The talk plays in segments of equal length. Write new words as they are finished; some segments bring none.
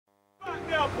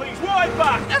down, please. Wide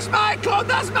back. That's my club,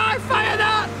 that's my fire,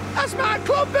 that's my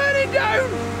club burning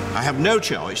down. I have no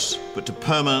choice but to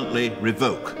permanently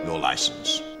revoke your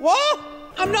licence. What?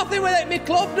 I'm nothing with it, my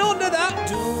club, don't do that.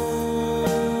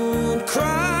 Don't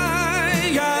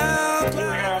cry out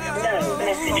loud. No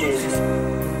messages.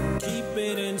 Keep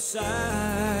it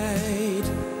inside.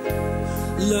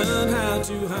 Learn how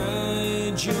to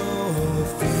hide your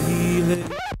feelings.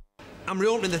 I'm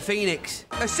reopening the Phoenix.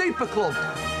 A super club.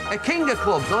 A king of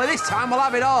clubs. Only this time we'll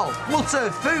have it all. We'll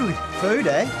serve food. Food,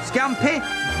 eh? Scampi,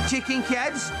 chicken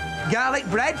kebs, garlic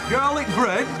bread. Garlic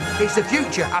bread? It's the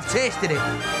future. I've tasted it.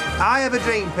 I have a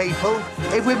dream, people.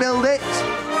 If we build it,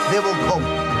 they will come.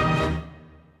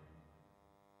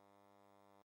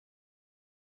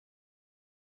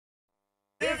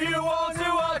 If you want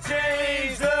to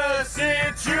change the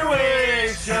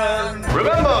situation.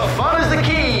 Remember, fun is the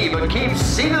key, but keep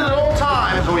seated at all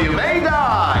times or you may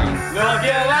die. Love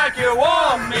you like you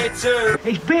want me to.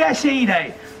 It's BSE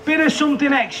Day. Bit of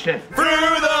something extra. Through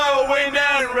the wind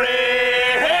and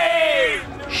rain.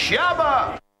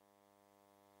 Shabba!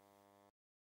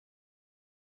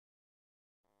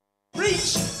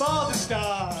 Reach for the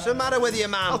stars. What's the matter with you,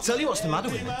 man? I'll tell you what's the matter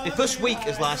with me. My first week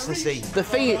as licensee. The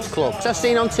Phoenix Club, which I've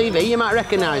seen on TV, you might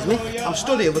recognise me. I'm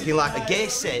studying looking like a gay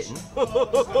Satan.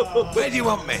 Where do you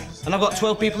want me? And I've got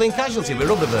 12 people in casualty with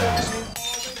rubber burns.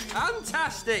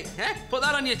 Fantastic, eh? Put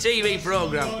that on your TV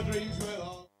programme.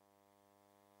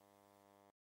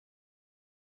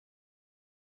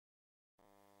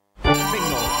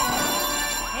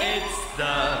 It's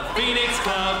the Phoenix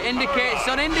Club. Indicate,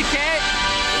 son, indicate.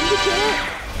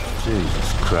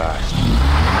 Jesus Christ.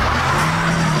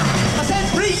 I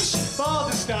said reach for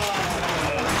the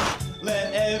stars.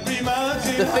 Let every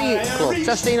mountain. The Phoenix Club, which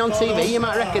I've seen on TV, you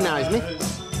might recognise me.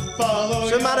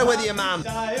 What's the matter with you, man?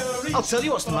 I'll tell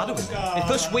you what's the matter with me. My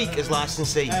first week as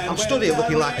licensee. I'm studying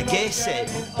looking like a gay Satan.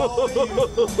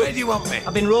 Where do you want me?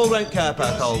 I've been rolled round car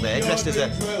park all day, dressed as a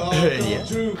hernia.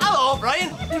 Hello, Brian.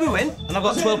 Did we win? And I've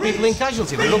got 12 people in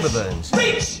casualty with rubber burns.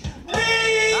 Reach.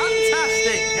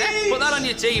 Fantastic, eh? Put that on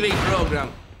your TV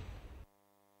programme.